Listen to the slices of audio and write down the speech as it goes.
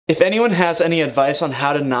If anyone has any advice on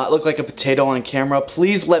how to not look like a potato on camera,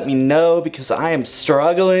 please let me know because I am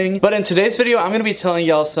struggling. But in today's video, I'm gonna be telling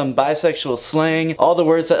y'all some bisexual slang, all the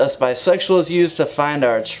words that us bisexuals use to find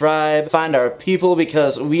our tribe, find our people,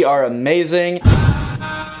 because we are amazing.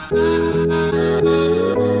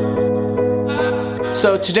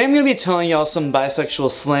 So today I'm going to be telling y'all some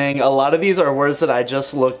bisexual slang. A lot of these are words that I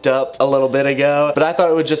just looked up a little bit ago, but I thought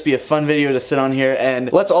it would just be a fun video to sit on here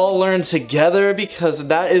and let's all learn together, because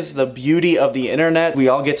that is the beauty of the internet. We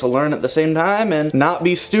all get to learn at the same time and not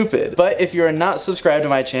be stupid. But if you're not subscribed to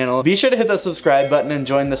my channel, be sure to hit that subscribe button and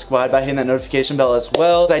join the squad by hitting that notification bell as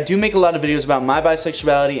well. I do make a lot of videos about my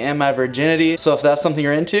bisexuality and my virginity, so if that's something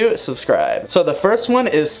you're into, subscribe. So the first one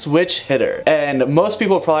is switch hitter, and most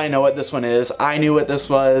people probably know what this one is. I knew what this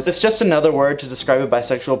was. It's just another word to describe a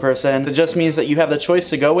bisexual person. It just means that you have the choice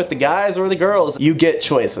to go with the guys or the girls. You get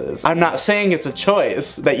choices. I'm not saying it's a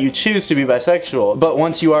choice that you choose to be bisexual, but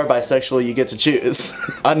once you are bisexual, you get to choose.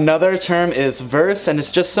 Another term is verse, and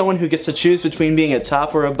it's just someone who gets to choose between being a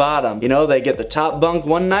top or a bottom. You know, they get the top bunk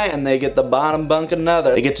one night and they get the bottom bunk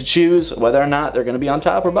another. They get to choose whether or not they're gonna be on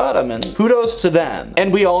top or bottom, and kudos to them.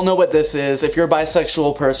 And we all know what this is. If you're a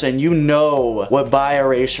bisexual person, you know what bi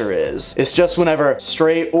erasure is. It's just whenever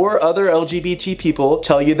straight or other LGBT people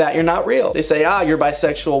tell you that you're not real. They say, you're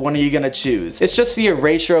bisexual, when are you gonna choose? It's just the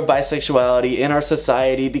erasure of bisexuality in our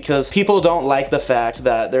society, because people don't like the fact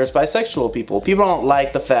that there's bisexual people. People don't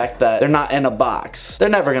like the fact that they're not in a box. They're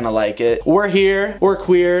never gonna like it. We're here, we're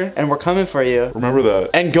queer, and we're coming for you. Remember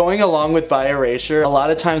that. And going along with bi erasure, a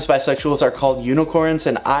lot of times bisexuals are called unicorns,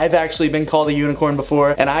 and I've actually been called a unicorn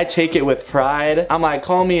before, and I take it with pride. I'm like,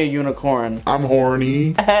 call me a unicorn. I'm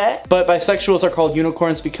horny. But bisexuals are called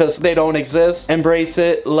unicorns because they don't exist. Embrace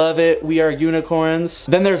it, love it, we are unicorns.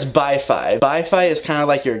 Then there's bi-fi. Bi-fi is kind of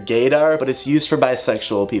like your gaydar, but it's used for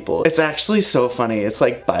bisexual people. It's actually so funny. It's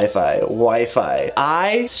like bi-fi, Wi-Fi.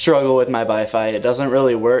 I struggle with my bi-fi. It doesn't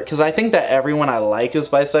really work because I think that everyone I like is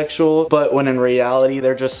bisexual, but when in reality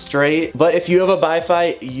they're just straight. But if you have a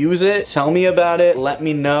bi-fi, use it, tell me about it, let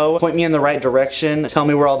me know, point me in the right direction, tell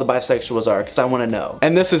me where all the bisexuals are because I want to know.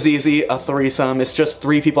 And this is easy, a threesome. It's just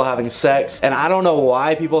 3 people having sex, and I don't know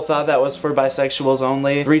why people thought that was for bisexuals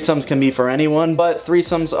only. Threesomes can be for anyone, but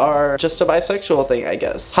threesomes are just a bisexual thing, I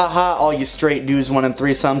guess. Haha, all you straight dudes wanting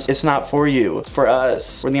threesomes. It's not for you, it's for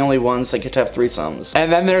us. We're the only ones that get to have threesomes.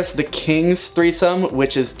 And then there's the king's threesome,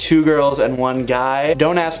 which is 2 girls and 1 guy.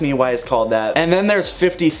 Don't ask me why it's called that. And then there's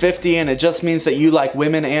 50-50, and it just means that you like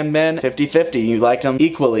women and men 50-50. You like them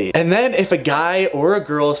equally. And then if a guy or a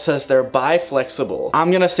girl says they're bi-flexible,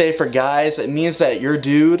 I'm gonna say for guys, it means that your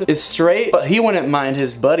dude is straight, but he wouldn't mind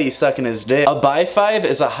his buddy sucking his dick. A bi-five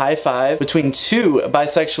is a high five between 2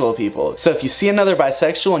 bisexual people. So if you see another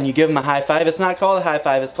bisexual and you give him a high five, it's not called a high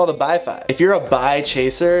five, it's called a bi-five. If you're a bi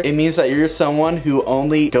chaser, it means that you're someone who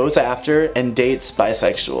only goes after and dates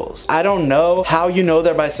bisexuals. I don't know how you know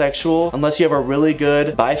they're bisexual unless you have a really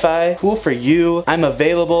good bi-fi. Cool for you. I'm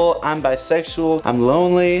available, I'm bisexual, I'm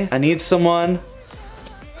lonely, I need someone.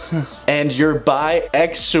 And your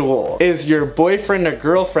bi-exual is your boyfriend or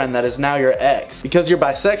girlfriend that is now your ex. Because you're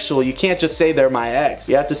bisexual, you can't just say they're my ex.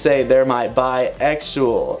 You have to say they're my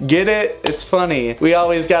bi-exual. Get it? It's funny. We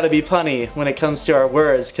always gotta be punny when it comes to our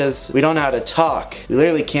words because we don't know how to talk. We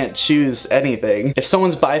literally can't choose anything. If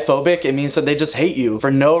someone's biphobic, it means that they just hate you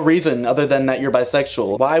for no reason other than that you're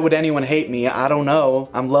bisexual. Why would anyone hate me? I don't know.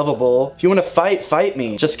 I'm lovable. If you wanna fight, fight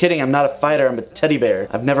me. Just kidding, I'm not a fighter, I'm a teddy bear.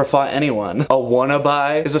 I've never fought anyone. A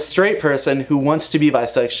wannabi is a straight person who wants to be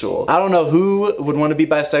bisexual. I don't know who would want to be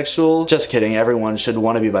bisexual. Just kidding, everyone should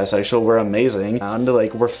want to be bisexual. We're amazing. And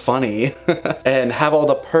like, we're funny. And have all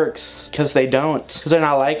the perks, because they don't. Because they're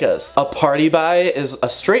not like us. A party bi is a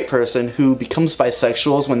straight person who becomes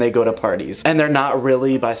bisexuals when they go to parties. And they're not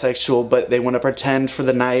really bisexual, but they want to pretend for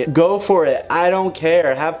the night. Go for it. I don't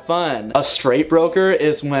care. Have fun. A straight broker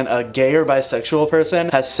is when a gay or bisexual person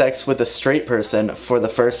has sex with a straight person for the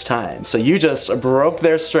first time. So you just broke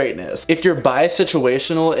their straightness. If you're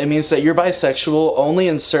bi-situational, it means that you're bisexual only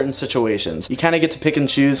in certain situations. You kind of get to pick and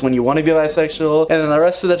choose when you want to be bisexual, and then the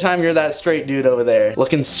rest of the time you're that straight dude over there,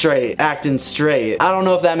 looking straight, acting straight. I don't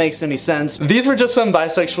know if that makes any sense. These were just some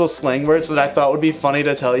bisexual slang words that I thought would be funny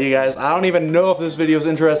to tell you guys. I don't even know if this video is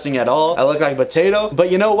interesting at all. I look like a potato,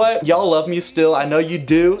 but you know what? Y'all love me still. I know you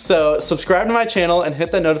do. So subscribe to my channel and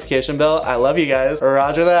hit that notification bell. I love you guys.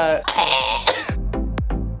 Roger that.